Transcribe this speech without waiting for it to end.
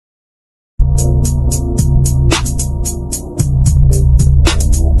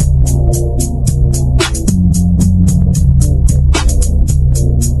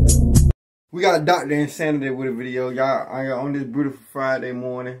We got Dr. Insanity with a video. Y'all, I got on this beautiful Friday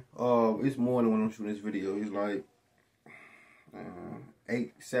morning. It's morning when I'm shooting this video. It's like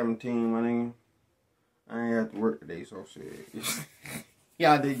 8:17, my nigga. I ain't have to work today, so shit.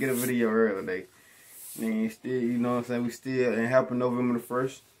 Y'all did get a video earlier today. And still, you know what I'm saying? We still ain't helping November the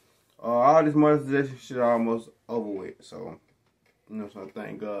 1st. All this monetization shit almost over with. So, you know, so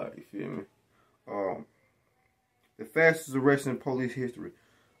thank God, you feel me? The fastest arrest in police history.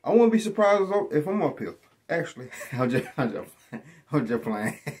 I wouldn't be surprised if I'm up here. Actually, I'm just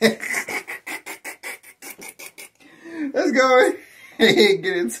playing. Let's go and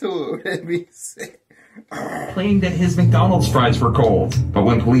get into it. That being said. Claimed that his McDonald's fries were cold, but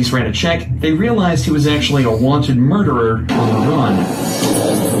when police ran a check, they realized he was actually a wanted murderer on the run.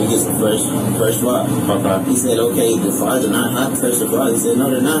 We get some fresh fries. Okay. He said, okay, the fries are not hot, fresh fries. He said, no,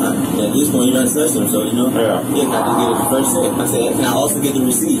 they're not hot. At this point, you're not touching them, so, you know, yeah, I can get it the fresh set. I said, can I also get the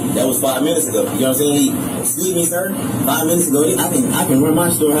receipt? That was 5 minutes ago. You know what I'm saying? Excuse me, sir. 5 minutes ago, I can run my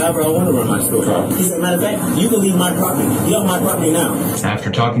store however I want to run my store. He said, matter of fact, you can leave my property. Get off my property now.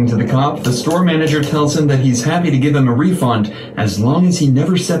 After talking to the cop, the store manager tells him that he's happy to give him a refund as long as he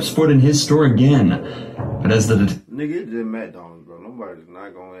never steps foot in his store again. But as the nigga, it's just McDonald's, bro. Nobody's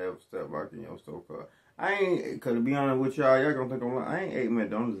not gonna ever step back in your store, cause I ain't. Cause to be honest with y'all don't think I'm lying. I ain't ate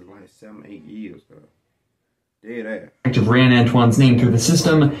McDonald's in like 7-8 years, cause dead ass. Detective ran Antoine's name through the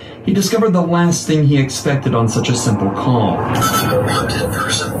system. He discovered the last thing he expected on such a simple call. Wanted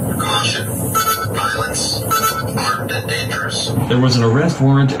person, caution, violence, armed and dangerous. There was an arrest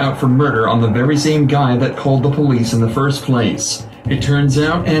warrant out for murder on the very same guy that called the police in the first place. It turns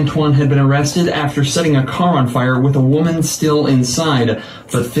out Antoine had been arrested after setting a car on fire with a woman still inside,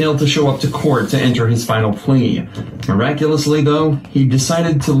 but failed to show up to court to enter his final plea. Miraculously, though, he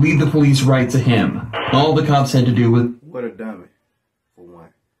decided to lead the police right to him. All the cops had to do was... What a dummy, for one.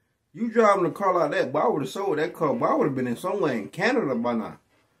 You driving a car like that, but I would have sold that car, but I would have been in somewhere in Canada by now.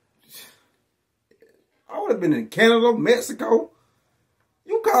 I would have been in Canada, Mexico.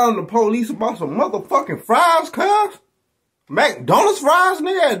 You calling the police about some motherfucking fries, cuz? McDonald's fries,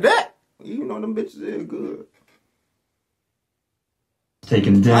 nigga, at that? You know them bitches is good.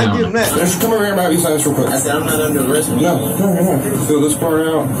 Taken down. I give him that. Let's come over here about you sign this real quick. I said, I'm not under arrest. No. Fill this part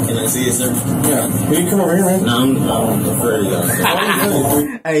out. Can I see it, sir? Yeah. Will you come over here, man? No, I'm afraid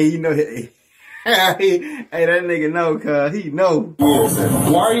of Hey, you know, hey, that nigga know, cuz he know.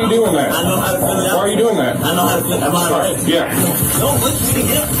 Why are you doing that? I know how to fill it out. Why are you doing that? I know how to fill it out. Am I right? Yeah. Don't look me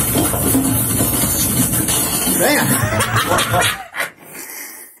again. Damn.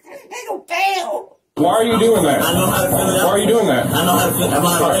 Ain't no fail. Why are you doing that? I know how to fill it out. Why are you doing that? I know how to fill it out. Am I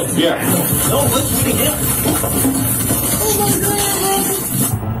right? Yeah. Don't look me again.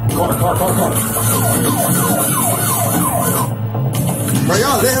 Car. Bro,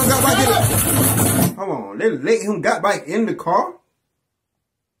 y'all let him got back in the... Hold on. They let him got back in the car?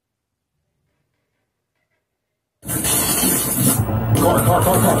 Car.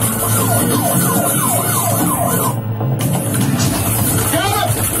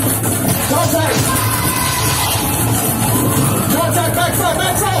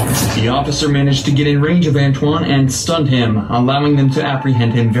 The officer managed to get in range of Antoine and stunned him, allowing them to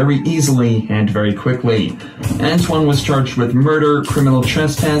apprehend him very easily and very quickly. Antoine was charged with murder, criminal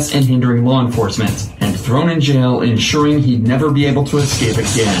trespass, and hindering law enforcement, and thrown in jail, ensuring he'd never be able to escape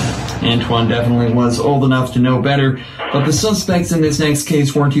again. Antoine definitely was old enough to know better, but the suspects in this next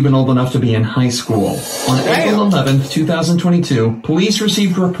case weren't even old enough to be in high school. On April 11th, 2022, police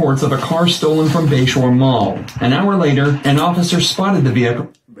received reports of a car stolen from Bayshore Mall. An hour later, an officer spotted the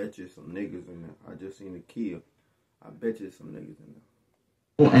vehicle. Bet you some niggas in there. I just seen a kill. I bet you some niggas in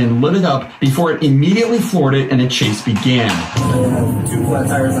there. And lit it up before it immediately floored it and a chase began. 2 flat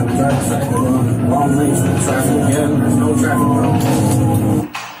tires on the driver's side. They're on long lanes of traffic again. There's no traffic, bro.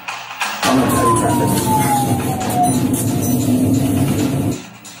 I'm not traffic.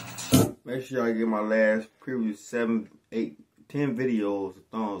 Make sure I give my last previous 7, 8, 10 videos a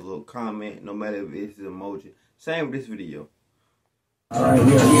thumbs up, comment, no matter if it's an emoji. Same with this video. Alright,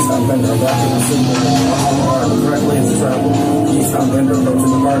 we are eastbound Bender, the correct lanes to travel. Eastbound Bender,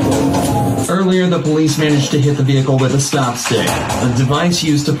 approaching the cargo. Earlier, the police managed to hit the vehicle with a stop stick, a device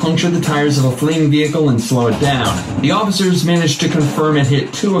used to puncture the tires of a fleeing vehicle and slow it down. The officers managed to confirm it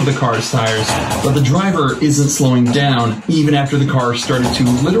hit 2 of the car's tires, but the driver isn't slowing down, even after the car started to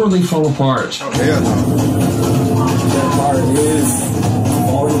literally fall apart. Oh, hell no. That car is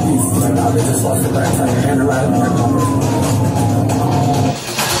falling to pieces right now. They just lost the back tire and the right bumper.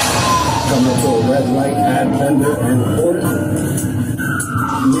 Coming up to a red light at Bender and Port.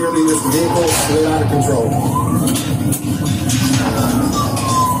 Nearly this vehicle slid out of control.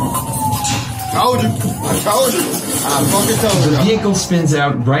 Told you. I told you. I fucking told you. The vehicle spins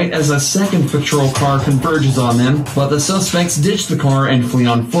out right as a second patrol car converges on them, but the suspects ditch the car and flee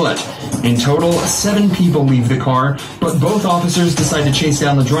on foot. In total, 7 people leave the car, but both officers decide to chase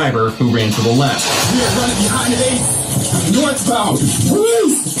down the driver, who ran to the left. We are running behind the 8 northbound.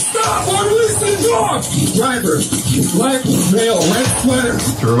 Police! Stop! I'm releasing the dog! Driver, black, male, red sweater.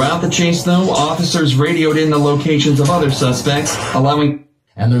 Throughout the chase, though, officers radioed in the locations of other suspects, allowing...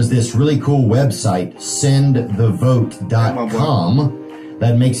 And there's this really cool website, sendthevote.com,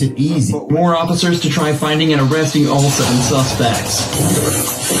 that makes it easy. more officers to try finding and arresting all 7 suspects.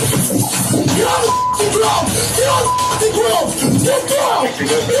 Get on the ground! Get on the ground! Get down!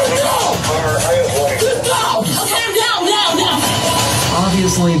 Get down! Get down! Okay, down!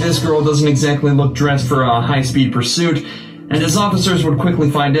 Obviously, this girl doesn't exactly look dressed for a high-speed pursuit, and as officers would quickly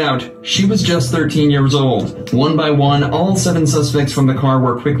find out, she was just 13 years old. One by one, all 7 suspects from the car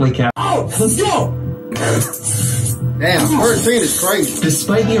were quickly captured. Oh, let's go! Damn, 13 is crazy.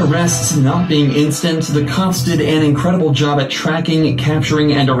 Despite the arrests not being instant, the cops did an incredible job at tracking,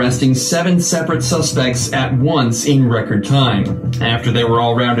 capturing, and arresting 7 separate suspects at once in record time. After they were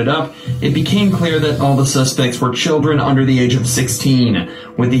all rounded up, it became clear that all the suspects were children under the age of 16,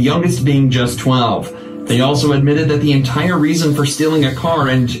 with the youngest being just 12. They also admitted that the entire reason for stealing a car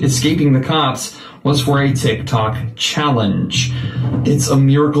and escaping the cops was for a TikTok challenge. It's a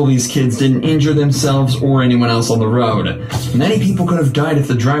miracle these kids didn't injure themselves or anyone else on the road. Many people could have died if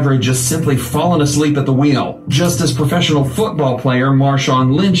the driver had just simply fallen asleep at the wheel, just as professional football player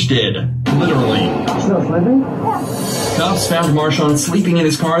Marshawn Lynch did. Literally. Cops found Marshawn sleeping in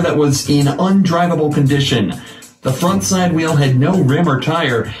his car that was in undrivable condition. The front side wheel had no rim or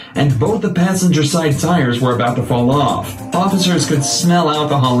tire, and both the passenger side tires were about to fall off. Officers could smell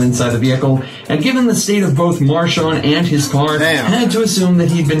alcohol inside the vehicle, and given the state of both Marshawn and his car, had to assume that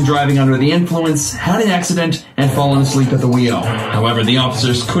he'd been driving under the influence, had an accident, and fallen asleep at the wheel. However, the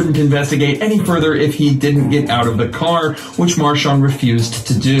officers couldn't investigate any further if he didn't get out of the car, which Marshawn refused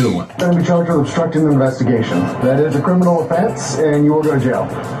to do. You're going to be charged with obstructing the investigation. That is a criminal offense, and you will go to jail.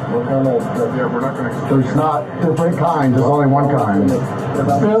 What kind of? Yeah, we're not going to. There's not different kinds. There's only one kind.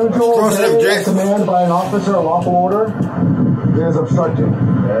 Failure to command by an officer, a lawful order, is obstructing.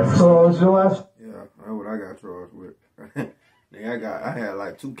 So it's your last. Yeah, that's what I got charged with. Nigga, I had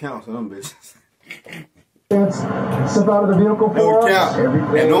like 2 counts of them bitches. Step out of the vehicle for us.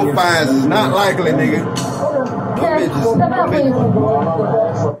 Count. And no fines is not likely, nigga.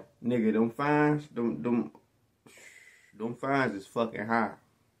 Nigga, them fines, them fines is fucking high.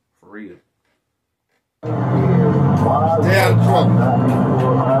 For real. Stay out of trouble.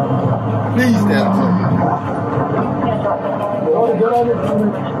 Please stay out of trouble.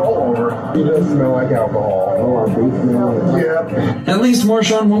 He does smell like alcohol. Yeah. At least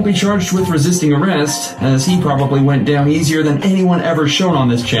Marshawn won't be charged with resisting arrest, as he probably went down easier than anyone ever shown on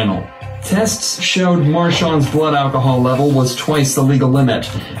this channel. Tests showed Marshawn's blood alcohol level was twice the legal limit,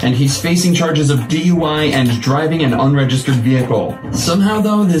 and he's facing charges of DUI and driving an unregistered vehicle. Somehow,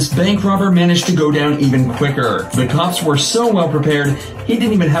 though, this bank robber managed to go down even quicker. The cops were so well prepared, he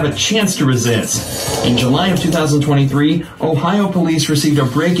didn't even have a chance to resist. In July of 2023, Ohio police received a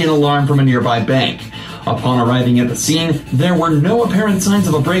break-in alarm from a nearby bank. Upon arriving at the scene, there were no apparent signs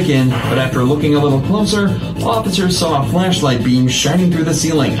of a break-in, but after looking a little closer, officers saw a flashlight beam shining through the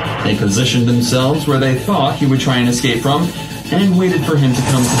ceiling. They positioned themselves where they thought he would try and escape from, and waited for him to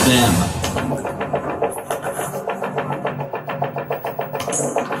come to them.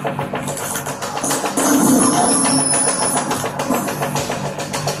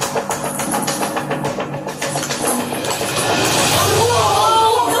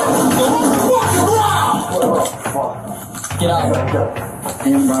 Get out.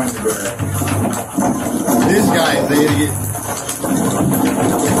 This guy is the idiot.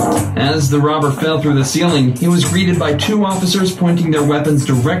 As the robber fell through the ceiling, he was greeted by 2 officers pointing their weapons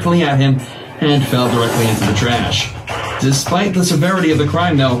directly at him and fell directly into the trash. Despite the severity of the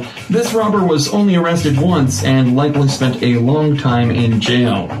crime, though, this robber was only arrested once and likely spent a long time in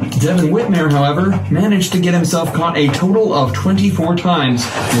jail. Devin Whitmere, however, managed to get himself caught a total of 24 times,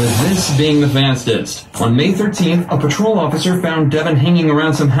 with this being the fastest. On May 13th, a patrol officer found Devin hanging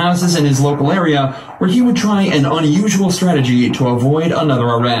around some houses in his local area where he would try an unusual strategy to avoid another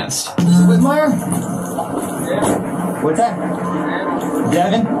arrest. Whitmire? What's that?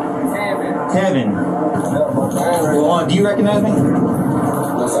 Devin? Devin. Well, do you recognize me?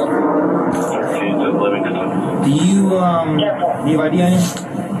 Do you have ID on you?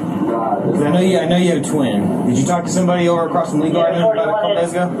 'Cause I know you have a twin. Did you talk to somebody over across from Lee Gardner about a couple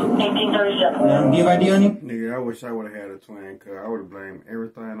days ago? 1837. Do you have ID on you? Nigga, I wish I would have had a twin, cause I would have blamed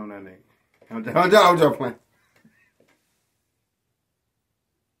everything on that nigga. I'm just playing.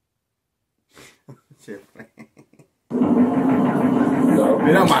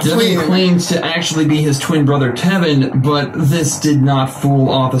 Devin claims to actually be his twin brother Tevin, but this did not fool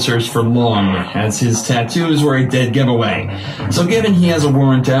officers for long, as his tattoos were a dead giveaway. So given he has a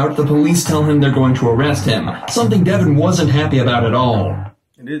warrant out, the police tell him they're going to arrest him, something Devin wasn't happy about at all.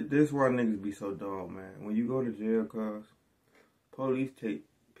 This is why niggas be so dumb, man. When you go to jail, cuz, police take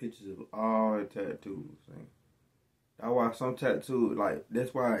pictures of all the tattoos. Man. That's why some tattoos, like,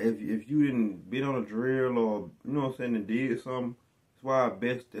 that's why if you didn't been on a drill or, you know what I'm saying, and did something, it's why it's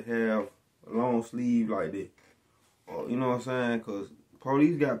best to have a long sleeve like this. Or, you know what I'm saying? Because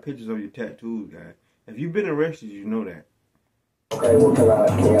police got pictures of your tattoos, guys. If you've been arrested, you know that. Okay, well, can I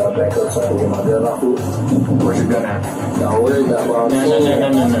back up so I can get my gun off? Where's your gun at? Don't worry about it. No.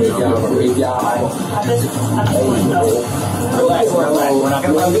 If y'all, relax. We're not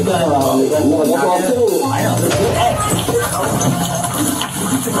going to let the gun off. I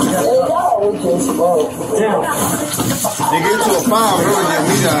They get to a 5 and over there,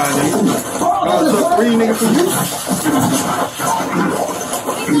 me down. I took 3 niggas from you.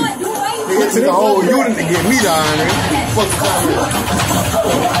 They took a whole unit to get me down there.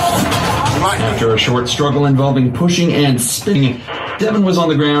 After a short struggle involving pushing and spinning, Devin was on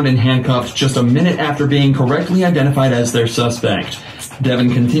the ground and handcuffed just a minute after being correctly identified as their suspect.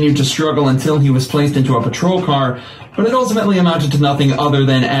 Devin continued to struggle until he was placed into a patrol car, but it ultimately amounted to nothing other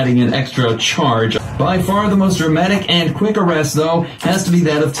than adding an extra charge. By far the most dramatic and quick arrest, though, has to be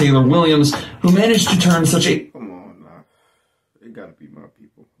that of Taylor Williams, who managed to turn such a... Come on, now. It gotta be my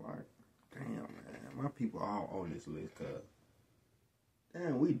people. Like, damn, man. My people all on this list, cuz.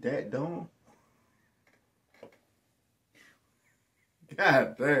 Damn, we that dumb?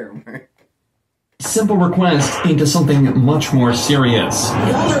 God damn, man. Simple request into something much more serious.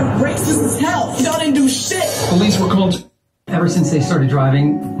 Y'all are racist as hell. Y'all didn't do shit. Police were called to... Ever since they started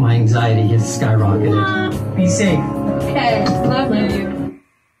driving, my anxiety has skyrocketed. Be safe. Okay, love you.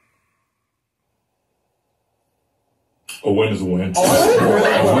 A win is a win. A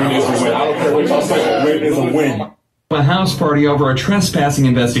win is a win. I don't care what y'all say. A win is a win. A house party over a trespassing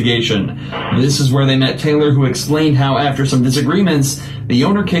investigation. This is where they met Taylor, who explained how after some disagreements, the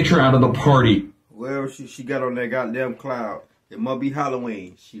owner kicked her out of the party. Well, she got on that goddamn cloud. It must be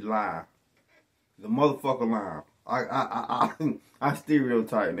Halloween. She lied. The motherfucker lied. I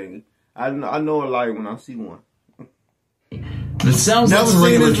stereotype, nigga. I know a lie when I see one. This sounds like some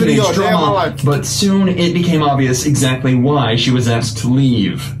regular teenage drama, but soon it became obvious exactly why she was asked to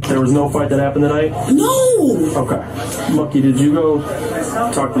leave. There was no fight that happened tonight? No! Okay. Lucky, did you go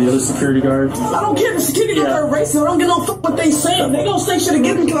talk to the other security guard? I don't care if the security guard are racist. I don't get no fuck what they say. They don't say shit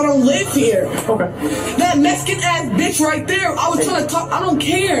against me because I don't live here. Okay. That Mexican ass bitch right there, I was trying to talk. I don't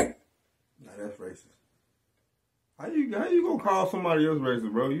care. Nah, that's racist. How you gonna call somebody else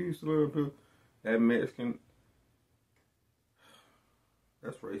racist, bro? You used to live up that Mexican.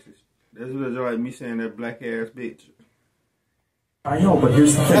 That's racist. That's just like me saying that black ass bitch. I know, but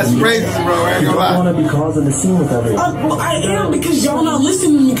here's the thing. That's racist, bro. I ain't gonna lie. You don't want to be causing the scene with everyone. Well, I am because y'all not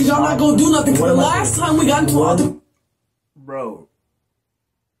listening to me because y'all not gonna do nothing. Because the last time we got into all the... Bro.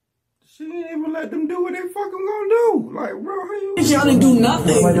 She ain't even let them do what they fucking gonna do. Like, bro, how you... Y'all didn't do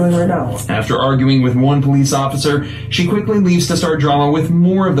nothing. What am I doing right now? After arguing with one police officer, she quickly leaves to start drama with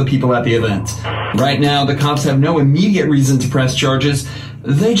more of the people at the event. Right now, the cops have no immediate reason to press charges.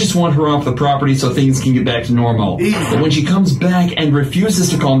 They just want her off the property so things can get back to normal. But when she comes back and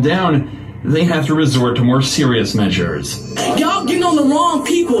refuses to calm down, they have to resort to more serious measures. Y'all getting on the wrong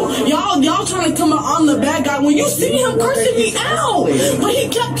people. Y'all trying to tell me I'm the bad guy. When you see him cursing me out, but he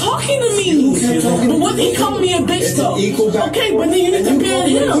kept talking to me. But what he called me a bitch though? Okay, but then you need to ban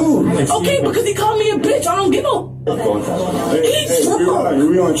him. Okay, because he called me a bitch. I don't get no. He's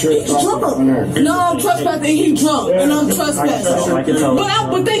drunk. He's drunk. No, I'm trespassing. He's drunk, and I'm trespassing.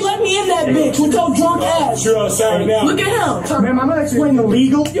 But they let me in that bitch with your drunk ass. Look at him. Ma'am, I'm gonna explain the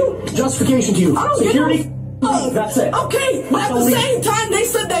legal justification to you. I don't Security. get no. That's it. Okay, but at the same time, they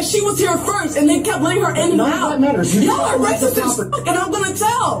said that she was here first, and they kept letting her in and out. That matters. Y'all are racist as fuck, and I'm gonna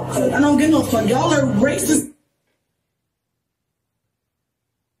tell. I don't get no fun. Y'all are racist.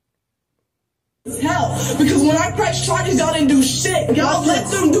 Hell, because when I press charges, y'all didn't do shit. Y'all let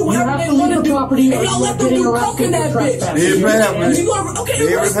them do whatever they want to do. And y'all let them do coke in that bitch. Okay, arrest me.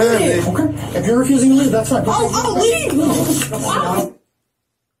 Okay, if you're refusing to leave, that's right. I'll leave.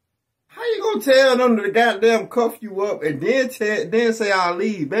 How you gonna tell them to goddamn cuff you up and then say I'll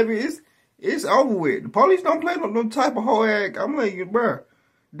leave, baby? It's over with. The police don't play no type of whole act. I'm like, bro,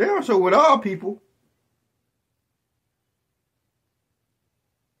 they don't show with all people.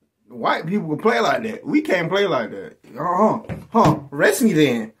 White people can play like that. We can't play like that. Arrest me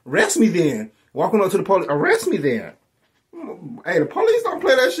then. Arrest me then. Walking up to the police. Arrest me then. Hey, the police don't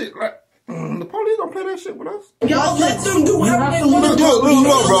play that shit. Like, the police don't play that shit with us. Y'all let them do whatever they want to do.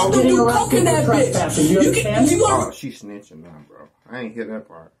 Look, bro. Let them do coke in that bitch. Oh, she snitching now, bro. I ain't hear that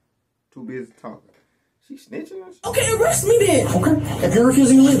part. Too busy talking. She snitching us? Okay, arrest me then. Okay. If you're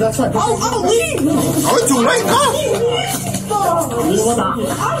refusing to leave, that's fine. I'll leave. Oh, it's too late. Go. Let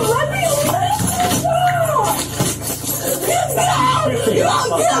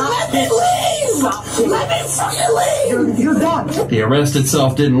me leave. Let me fucking leave. You're done. The arrest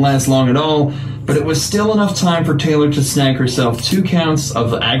itself didn't last long at all, but it was still enough time for Taylor to snag herself 2 counts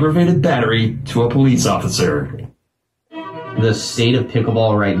of aggravated battery to a police officer. The state of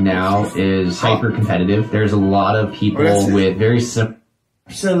pickleball right now is hyper competitive. There's a lot of people with very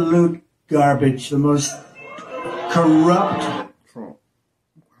absolute garbage, the most corrupt.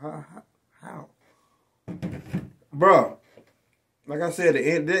 How? Bro, like I said, the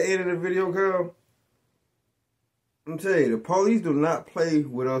end of the video, girl, I'm telling you, the police do not play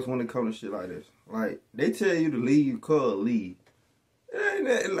with us when it comes to shit like this. Like, they tell you to leave, leave. It ain't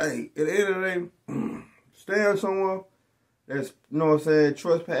that, like, at the end of the day, stand somewhere that's, you know what I'm saying,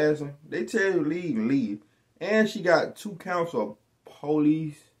 trespassing. They tell you to leave. And she got 2 counts of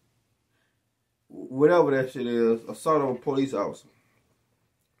police, whatever that shit is, assault of a police officer.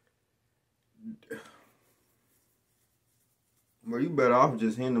 Well, you better off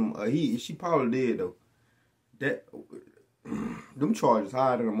just hitting him. She probably did, though. Them charges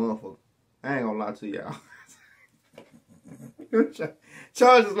higher than a motherfucker. I ain't gonna lie to y'all.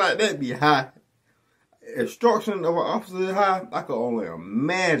 Charges like that be high. Obstruction of an officer is high. I could only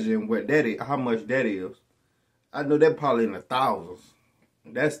imagine what that is, how much that is. I know that probably in the thousands.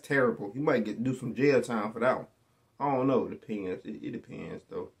 That's terrible. You might do some jail time for that one. I don't know. It depends. It depends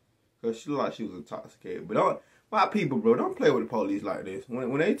though, cause she looked like she was intoxicated. But my people, bro, don't play with the police like this.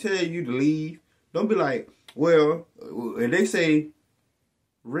 When they tell you to leave, don't be like, well, if they say,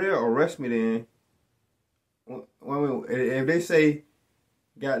 "Real, arrest me," then. If they say,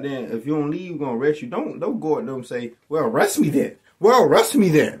 goddamn, if you don't leave, we're gonna arrest you. Don't go at them and say, well, arrest me then. Well, arrest me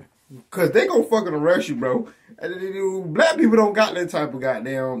then. Cause they gonna fucking arrest you, bro. Black people don't got that type of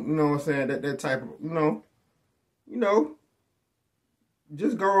goddamn, you know what I'm saying? That type of, you know,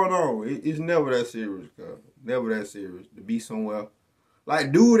 just going on. It's never that serious, cuz. Never that serious to be somewhere.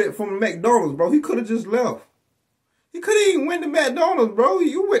 Like dude from McDonald's, bro. He could have just left. He could have even went to McDonald's, bro.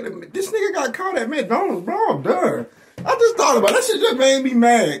 This nigga got caught at McDonald's, bro. I'm done. I just thought about it. That shit just made me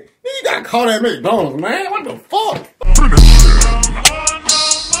mad. You got caught at McDonald's, man. What the fuck?